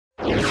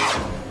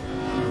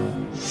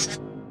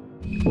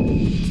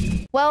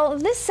Well,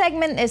 this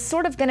segment is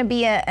sort of going to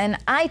be an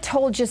I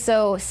told you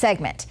so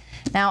segment.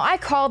 Now, I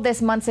called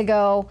this months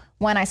ago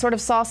when I sort of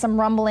saw some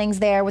rumblings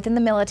there within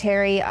the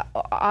military.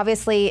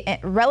 Obviously,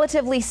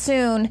 relatively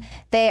soon,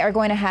 they are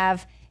going to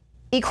have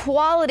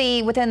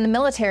equality within the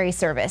military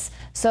service.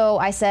 So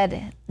I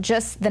said,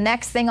 just the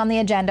next thing on the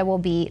agenda will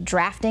be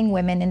drafting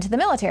women into the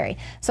military.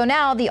 So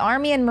now the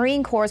Army and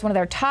Marine Corps, one of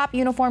their top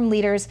uniformed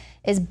leaders,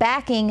 is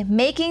backing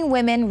making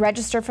women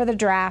register for the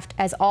draft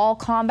as all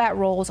combat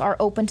roles are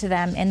open to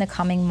them in the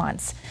coming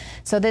months.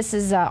 So this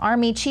is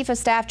Army Chief of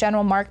Staff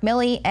General Mark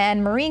Milley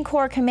and Marine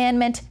Corps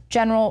Commandant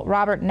General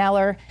Robert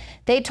Neller.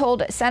 They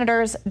told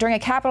senators during a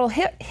Capitol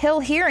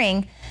Hill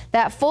hearing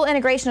that full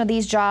integration of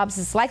these jobs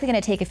is likely going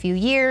to take a few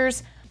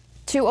years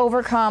to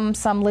overcome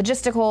some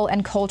logistical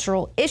and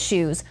cultural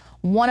issues.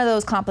 One of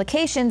those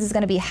complications is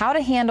going to be how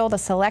to handle the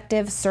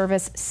selective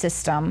service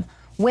system.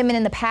 Women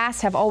in the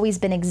past have always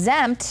been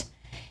exempt,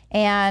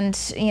 and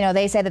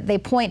they say that they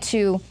point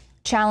to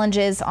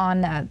challenges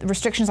on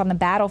restrictions on the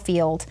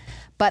battlefield.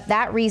 But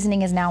that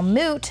reasoning is now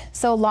moot,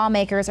 so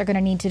lawmakers are going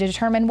to need to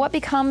determine what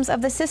becomes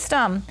of the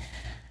system.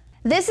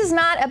 This is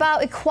not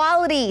about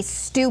equality,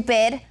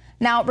 stupid.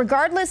 Now,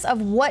 regardless of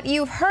what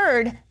you've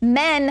heard,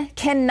 men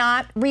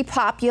cannot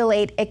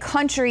repopulate a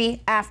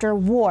country after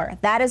war.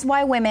 That is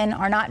why women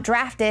are not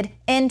drafted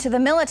into the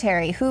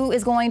military. Who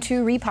is going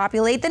to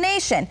repopulate the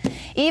nation?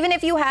 Even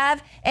if you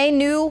have a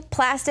new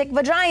plastic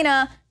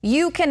vagina,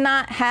 you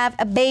cannot have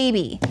a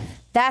baby.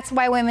 That's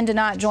why women do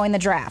not join the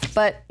draft.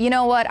 But you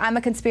know what? I'm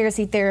a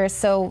conspiracy theorist,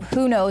 so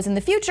who knows? In the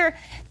future,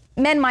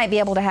 men might be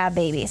able to have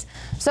babies.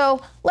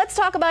 So let's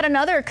talk about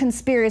another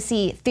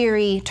conspiracy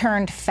theory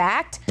turned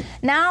fact.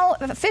 Now,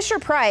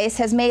 Fisher-Price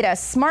has made a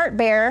smart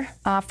bear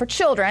for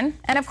children,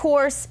 and of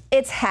course,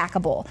 it's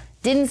hackable.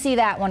 Didn't see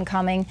that one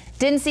coming.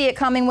 Didn't see it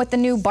coming with the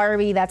new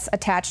Barbie that's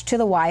attached to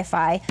the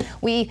Wi-Fi.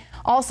 We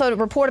also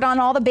reported on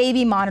all the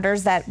baby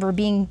monitors that were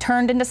being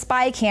turned into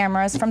spy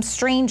cameras from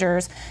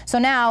strangers. So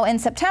now, in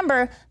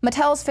September,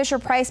 Mattel's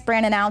Fisher-Price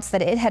brand announced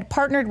that it had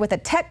partnered with a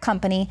tech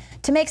company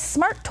to make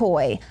Smart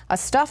Toy, a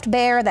stuffed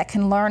bear that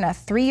can learn a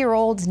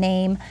 3-year-old's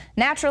name.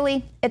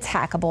 Naturally, it's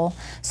hackable.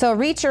 So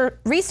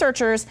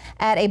researchers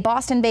at a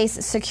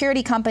Boston-based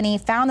security company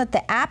found that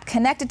the app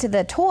connected to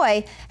the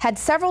toy had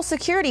several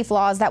security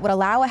flaws that would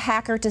allow a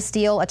hacker to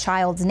steal a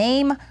child's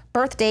name,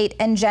 birth date,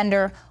 and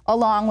gender,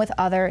 along with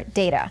other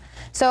data.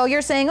 So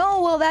you're saying,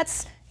 oh, well,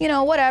 that's,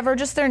 whatever,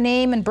 just their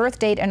name and birth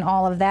date and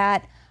all of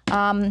that.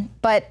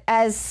 But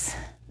as,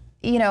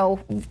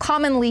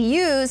 commonly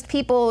used,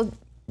 people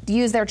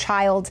use their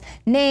child's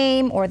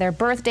name or their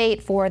birth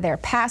date for their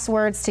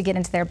passwords to get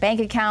into their bank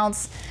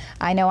accounts.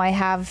 I know I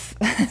have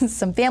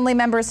some family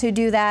members who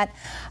do that.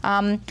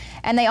 And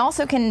they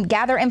also can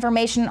gather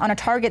information on a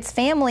target's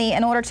family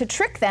in order to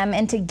trick them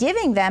into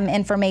giving them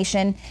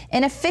information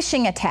in a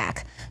phishing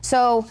attack.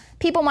 So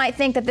people might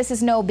think that this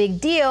is no big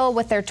deal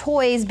with their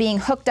toys being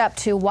hooked up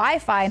to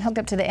Wi-Fi and hooked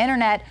up to the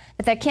internet,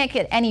 that they can't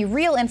get any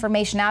real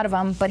information out of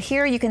them. But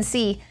here you can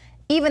see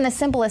even the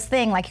simplest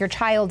thing like your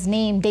child's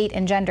name, date,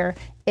 and gender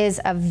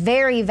is a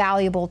very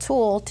valuable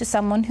tool to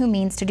someone who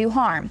means to do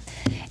harm.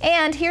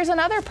 And here's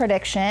another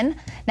prediction.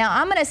 Now,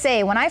 I'm going to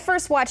say, when I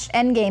first watched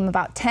Endgame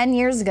about 10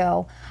 years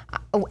ago,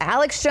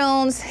 Alex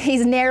Jones,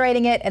 he's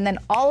narrating it, and then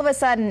all of a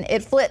sudden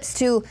it flips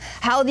to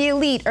how the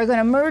elite are going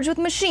to merge with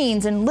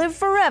machines and live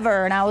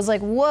forever. And I was like,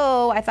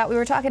 whoa, I thought we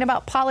were talking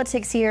about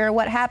politics here.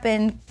 What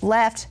happened?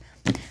 Left.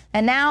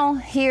 And now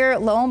here,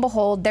 lo and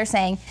behold, they're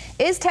saying,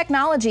 is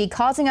technology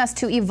causing us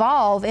to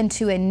evolve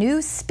into a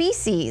new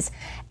species?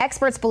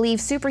 Experts believe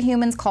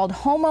superhumans called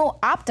Homo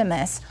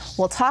Optimus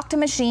will talk to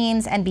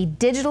machines and be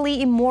digitally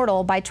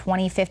immortal by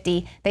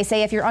 2050. They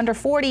say if you're under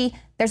 40,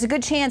 there's a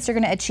good chance you're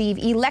going to achieve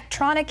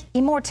electronic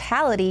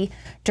immortality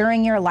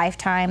during your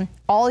lifetime.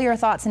 All your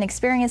thoughts and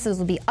experiences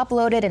will be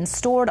uploaded and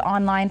stored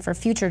online for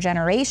future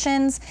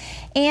generations.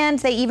 And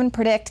they even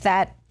predict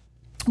that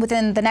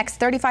within the next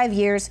 35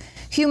 years,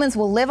 humans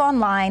will live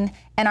online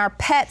and our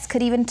pets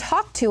could even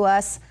talk to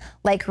us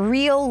like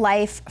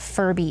real-life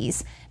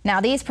Furbies.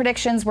 Now, these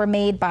predictions were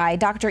made by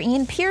Dr.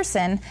 Ian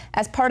Pearson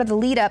as part of the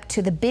lead-up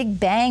to the Big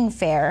Bang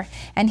Fair.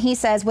 And he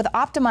says, with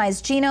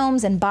optimized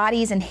genomes and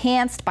bodies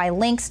enhanced by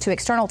links to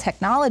external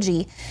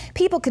technology,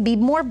 people could be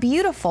more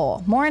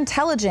beautiful, more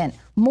intelligent,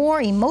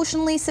 more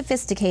emotionally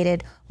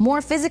sophisticated,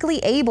 more physically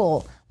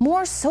able,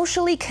 more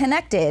socially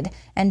connected,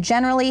 and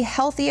generally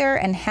healthier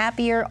and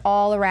happier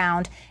all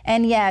around.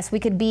 And yes, we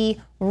could be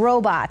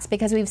robots,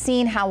 because we've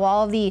seen how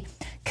all of the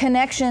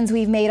connections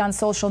we've made on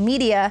social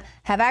media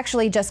have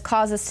actually just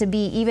caused us to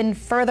be even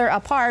further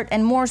apart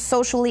and more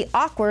socially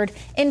awkward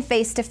in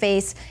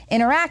face-to-face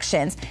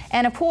interactions.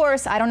 And of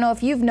course, I don't know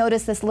if you've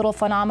noticed this little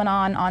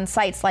phenomenon on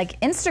sites like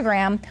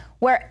Instagram,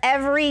 where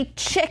every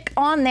chick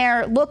on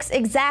there looks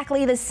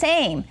exactly the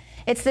same.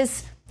 It's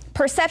this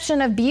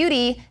perception of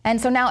beauty,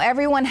 and so now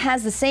everyone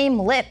has the same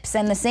lips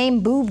and the same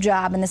boob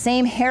job and the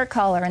same hair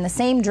color and the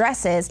same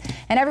dresses,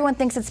 and everyone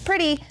thinks it's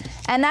pretty,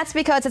 and that's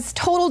because it's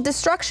total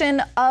destruction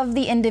of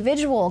the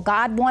individual.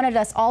 God wanted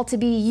us all to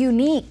be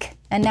unique,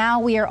 and now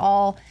we are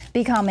all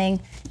becoming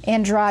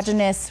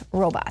androgynous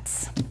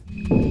robots.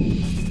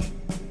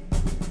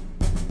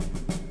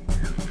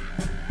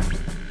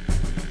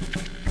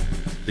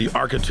 The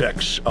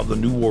architects of the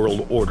New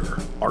World Order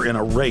are in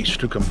a race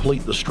to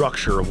complete the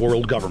structure of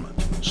world government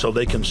so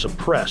they can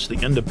suppress the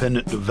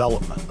independent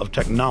development of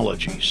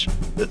technologies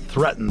that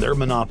threaten their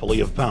monopoly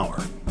of power,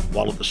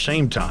 while at the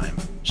same time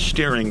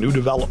steering new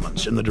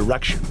developments in the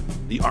direction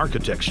the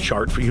architects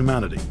chart for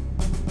humanity.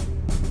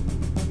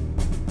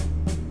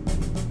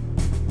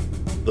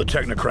 The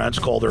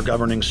technocrats call their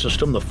governing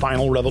system the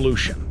final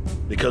revolution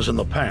because in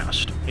the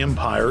past,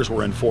 empires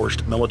were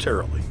enforced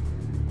militarily.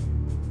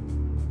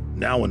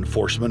 Now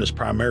enforcement is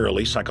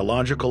primarily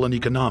psychological and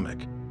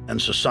economic, and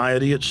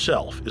society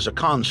itself is a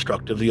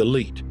construct of the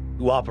elite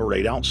who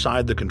operate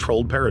outside the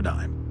controlled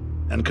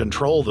paradigm and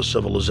control the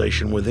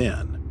civilization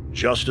within,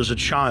 just as a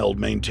child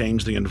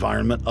maintains the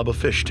environment of a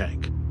fish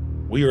tank.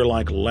 We are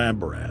like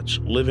lab rats,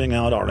 living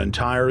out our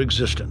entire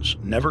existence,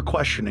 never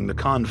questioning the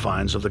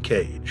confines of the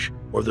cage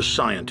or the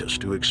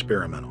scientists who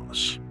experiment on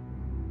us.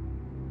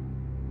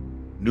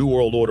 New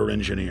World Order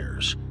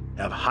engineers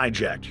have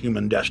hijacked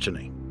human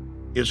destiny.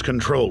 Its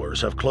controllers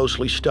have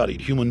closely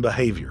studied human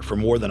behavior for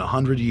more than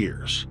 100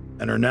 years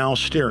and are now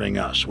steering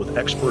us with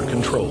expert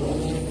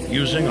control,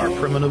 using our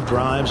primitive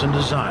drives and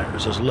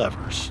desires as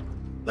levers.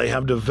 They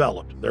have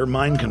developed their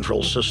mind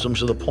control systems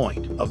to the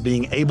point of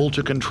being able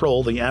to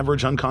control the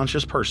average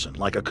unconscious person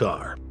like a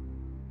car.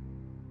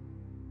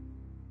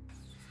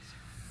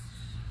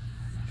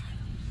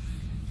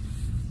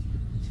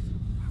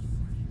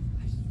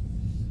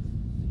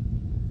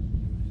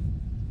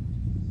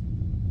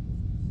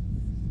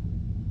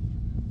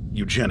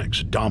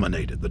 Eugenics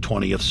dominated the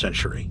 20th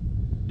century.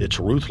 Its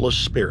ruthless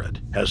spirit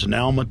has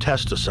now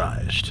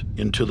metastasized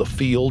into the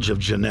fields of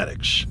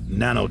genetics,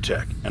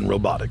 nanotech, and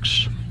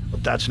robotics.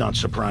 But that's not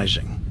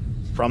surprising.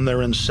 From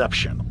their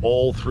inception,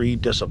 all three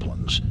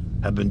disciplines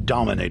have been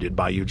dominated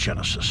by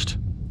eugenicists.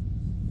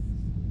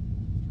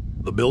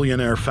 The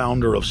billionaire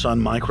founder of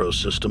Sun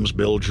Microsystems,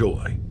 Bill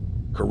Joy,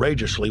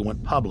 courageously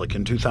went public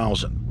in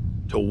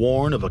 2000 to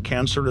warn of a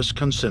cancerous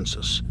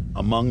consensus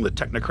among the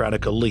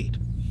technocratic elite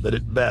that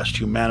at best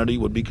humanity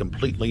would be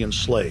completely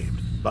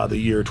enslaved by the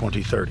year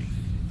 2030,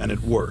 and at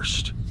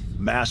worst,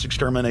 mass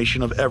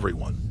extermination of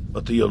everyone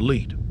but the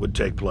elite would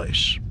take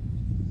place.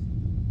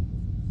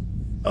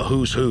 A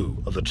who's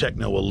who of the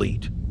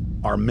techno-elite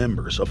are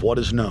members of what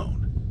is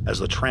known as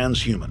the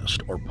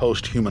transhumanist or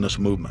post-humanist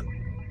movement.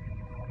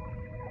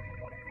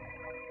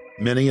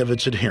 Many of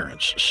its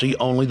adherents see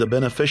only the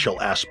beneficial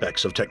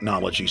aspects of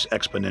technology's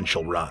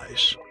exponential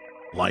rise,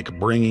 like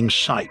bringing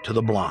sight to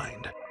the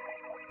blind,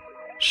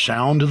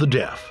 sound to the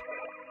deaf,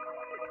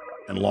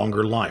 and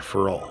longer life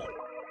for all.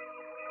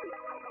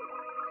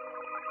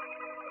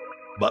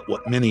 But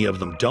what many of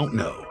them don't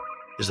know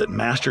is that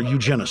master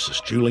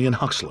eugenicist Julian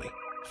Huxley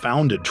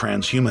founded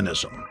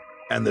transhumanism,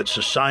 and that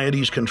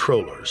society's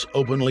controllers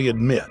openly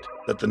admit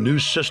that the new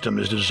system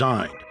is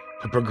designed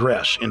to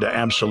progress into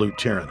absolute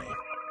tyranny.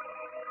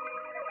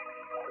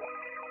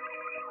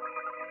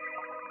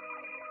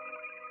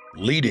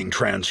 Leading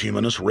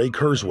transhumanist Ray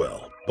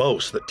Kurzweil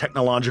boasts that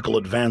technological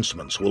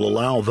advancements will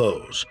allow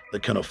those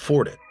that can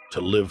afford it to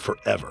live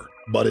forever,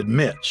 but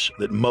admits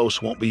that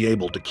most won't be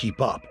able to keep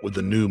up with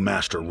the new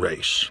master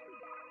race.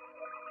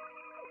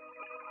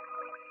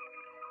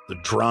 The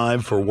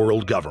drive for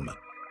world government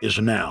is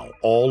now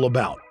all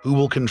about who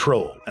will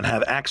control and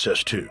have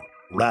access to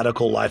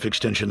radical life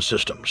extension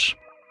systems.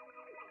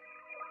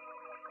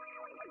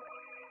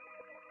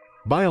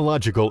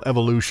 Biological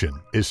evolution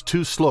is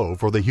too slow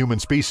for the human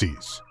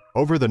species.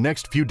 Over the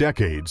next few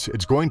decades,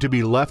 it's going to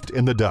be left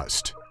in the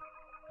dust.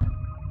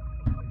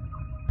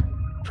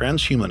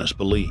 Transhumanists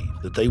believe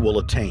that they will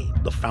attain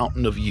the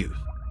fountain of youth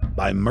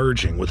by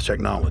merging with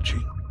technology.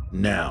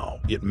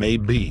 Now, it may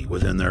be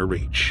within their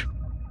reach.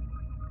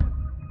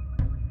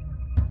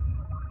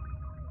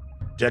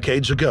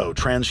 Decades ago,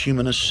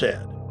 transhumanists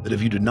said that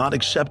if you did not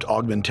accept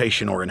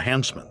augmentation or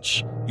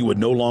enhancements, you would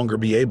no longer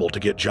be able to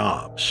get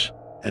jobs.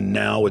 And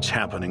now it's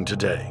happening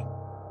today.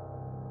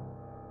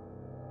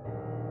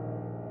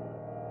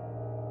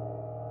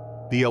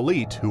 The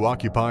elite who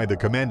occupy the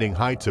commanding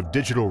heights of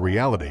digital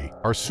reality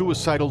are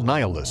suicidal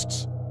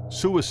nihilists.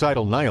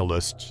 Suicidal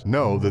nihilists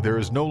know that there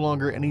is no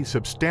longer any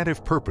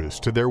substantive purpose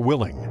to their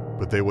willing,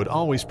 but they would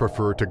always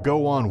prefer to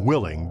go on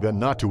willing than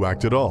not to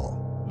act at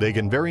all. They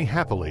can very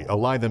happily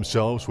ally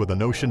themselves with the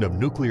notion of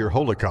nuclear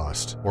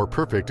holocaust or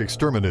perfect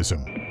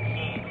exterminism.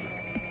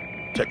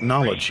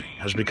 Technology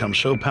has become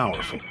so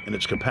powerful in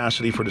its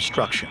capacity for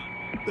destruction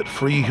that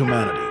free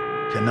humanity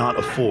cannot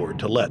afford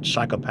to let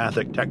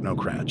psychopathic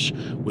technocrats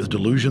with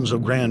delusions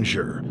of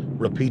grandeur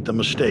repeat the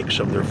mistakes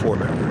of their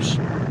forebears,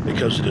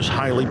 because it is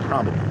highly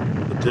probable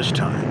that this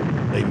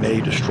time they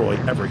may destroy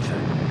everything,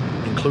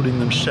 including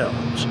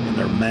themselves in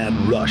their mad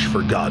rush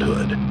for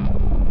godhood.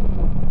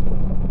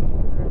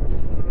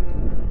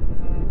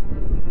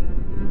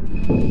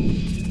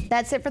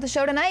 That's it for the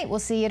show tonight. We'll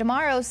see you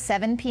tomorrow,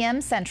 7 p.m.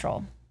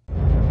 Central.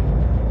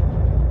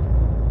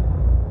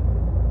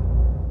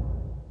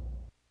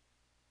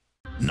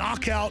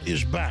 Knockout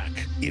is back.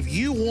 If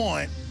you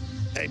want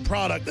a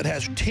product that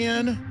has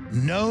 10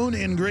 known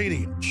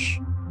ingredients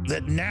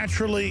that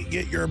naturally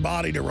get your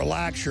body to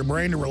relax, your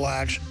brain to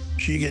relax,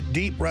 so you get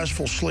deep,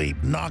 restful sleep,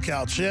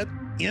 Knockout's it.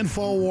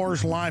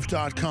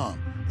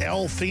 InfoWarsLife.com.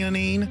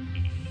 L-theanine,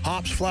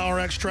 hops flower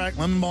extract,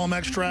 lemon balm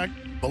extract,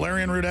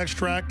 valerian root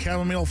extract,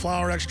 chamomile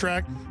flower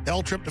extract,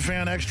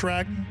 L-tryptophan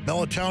extract,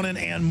 melatonin,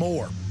 and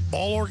more.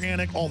 All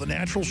organic, all the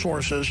natural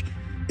sources.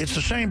 It's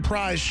the same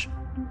price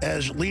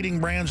as leading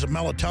brands of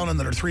melatonin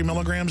that are 3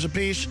 milligrams a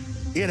piece.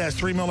 It has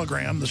 3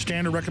 milligrams, the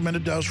standard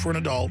recommended dose for an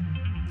adult,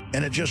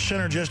 and it just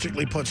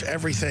synergistically puts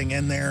everything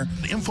in there.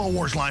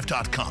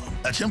 InfoWarsLife.com.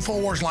 That's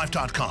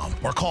InfoWarsLife.com,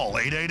 or call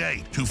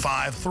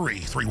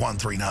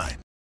 888-253-3139.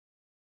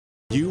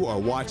 You are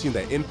watching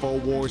the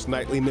InfoWars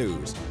Nightly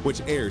News,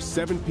 which airs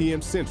 7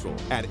 p.m. Central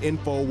at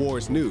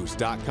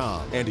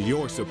InfoWarsNews.com. And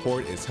your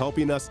support is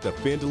helping us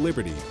defend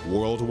liberty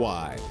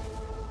worldwide.